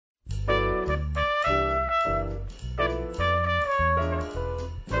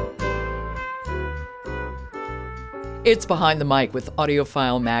It's Behind the Mic with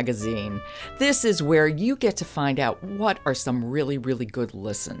AudioFile Magazine. This is where you get to find out what are some really, really good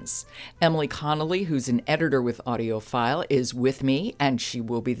listens. Emily Connolly, who's an editor with AudioFile, is with me, and she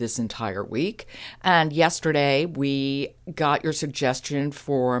will be this entire week. And yesterday, we got your suggestion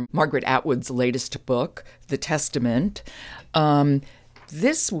for Margaret Atwood's latest book, The Testament. I'm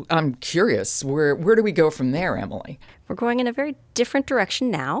curious, where do we go from there, Emily? We're going in a very different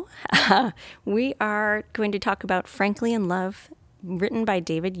direction now. We are going to talk about Frankly in Love, written by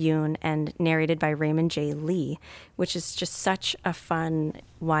David Yoon and narrated by Raymond J. Lee, which is just such a fun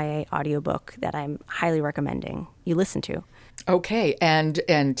YA audiobook that I'm highly recommending you listen to. Okay, and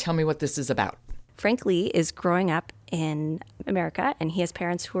tell me what this is about. Frank Lee is growing up in America, and he has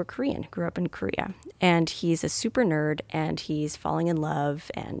parents who are Korean, grew up in Korea. And he's a super nerd, and he's falling in love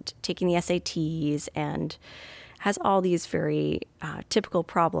and taking the SATs and has all these very typical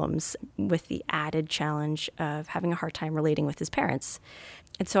problems with the added challenge of having a hard time relating with his parents.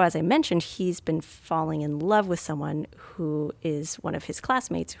 And so, as I mentioned, he's been falling in love with someone who is one of his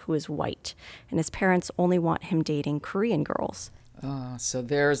classmates who is white. And his parents only want him dating Korean girls. So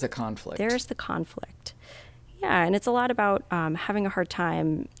there's a conflict. There's the conflict. Yeah, and it's a lot about having a hard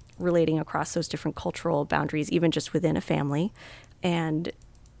time relating across those different cultural boundaries, even just within a family. And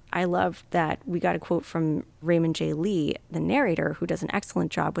I love that we got a quote from Raymond J. Lee, the narrator, who does an excellent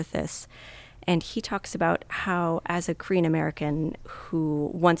job with this. And he talks about how, as a Korean American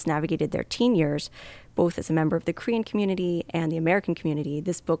who once navigated their teen years, both as a member of the Korean community and the American community,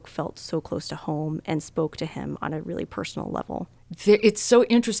 this book felt so close to home and spoke to him on a really personal level. It's so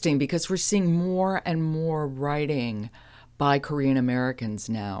interesting because we're seeing more and more writing by Korean Americans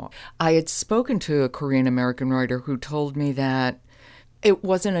now. I had spoken to a Korean American writer who told me that it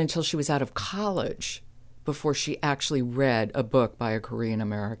wasn't until she was out of college before she actually read a book by a Korean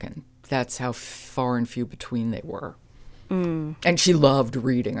American. That's how far and few between they were. And she loved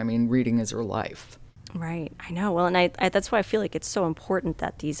reading. I mean, reading is her life. Right. I know. Well, and I that's why I feel like it's so important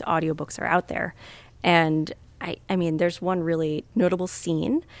that these audiobooks are out there. And I mean, there's one really notable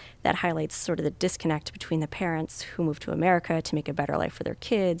scene that highlights sort of the disconnect between the parents who moved to America to make a better life for their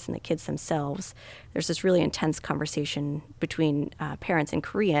kids and the kids themselves. There's this really intense conversation between parents in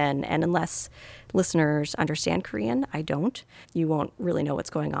Korean, and unless listeners understand Korean, I don't, you won't really know what's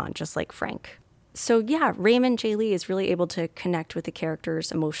going on, just like Frank. So yeah, Raymond J. Lee is really able to connect with the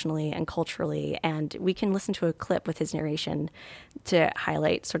characters emotionally and culturally, and we can listen to a clip with his narration to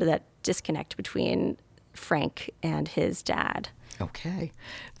highlight sort of that disconnect between Frank and his dad. Okay.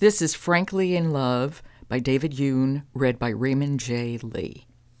 This is Frankly in Love by David Yoon, read by Raymond J. Lee.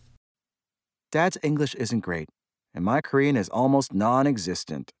 Dad's English isn't great, and my Korean is almost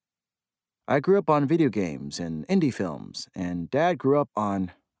non-existent. I grew up on video games and indie films, and Dad grew up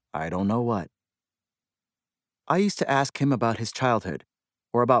on I don't know what. I used to ask him about his childhood,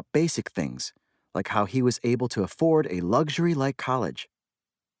 or about basic things, like how he was able to afford a luxury like college.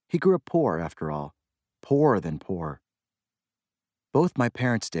 He grew up poor, after all. Poorer than poor. Both my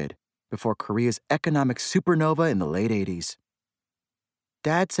parents did, before Korea's economic supernova in the late 80s.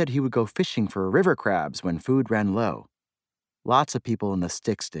 Dad said he would go fishing for river crabs when food ran low. Lots of people in the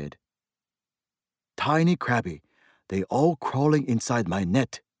sticks did. Tiny crabby, they all crawling inside my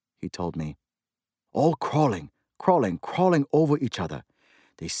net, he told me. All crawling over each other.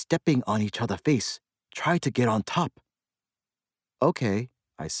 They stepping on each other's face, try to get on top. Okay,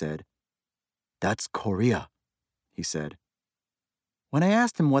 I said. That's Korea, he said. When I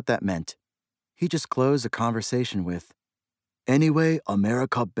asked him what that meant, he just closed the conversation with, Anyway,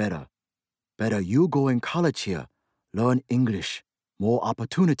 America better. Better you go in college here, learn English, more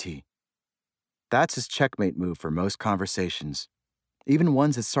opportunity. That's his checkmate move for most conversations, even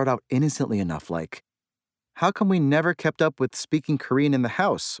ones that start out innocently enough like, how come we never kept up with speaking Korean in the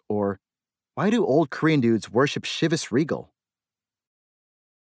house? Or, why do old Korean dudes worship Chivas Regal?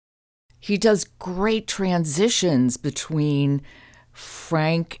 He does great transitions between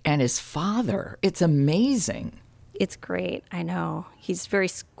Frank and his father. It's amazing. It's great. I know. He's very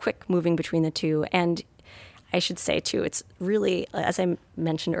quick moving between the two. And I should say, too, it's really, as I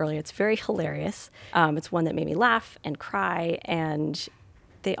mentioned earlier, it's very hilarious. It's one that made me laugh and cry. And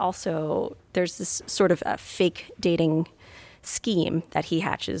there's this sort of a fake dating scheme that he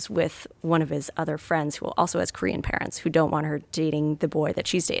hatches with one of his other friends who also has Korean parents who don't want her dating the boy that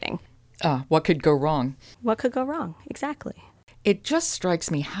she's dating. What could go wrong? What could go wrong? Exactly. It just strikes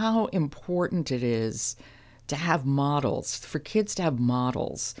me how important it is to have models, for kids to have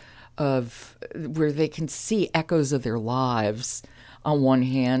models of where they can see echoes of their lives on one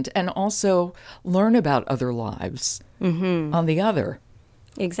hand and also learn about other lives on the other.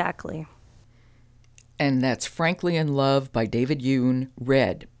 Exactly. And that's Frankly in Love by David Yoon,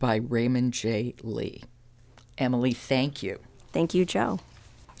 read by Raymond J. Lee. Emily, thank you. Thank you, Joe.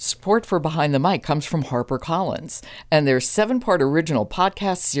 Support for Behind the Mic comes from HarperCollins and their 7-part original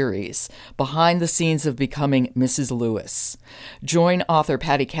podcast series, Behind the Scenes of Becoming Mrs. Lewis. Join author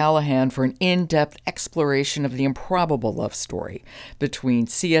Patty Callahan for an in-depth exploration of the improbable love story between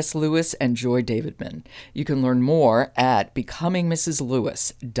C.S. Lewis and Joy Davidman. You can learn more at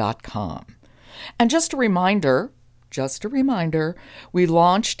becomingmrslewis.com. And just a reminder, we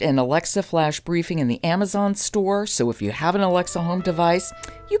launched an Alexa Flash Briefing in the Amazon store, so if you have an Alexa home device,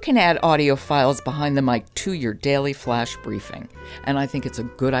 you can add audio files Behind the Mic to your daily Flash Briefing. And I think it's a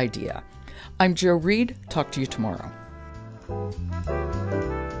good idea. I'm Jo Reed. Talk to you tomorrow.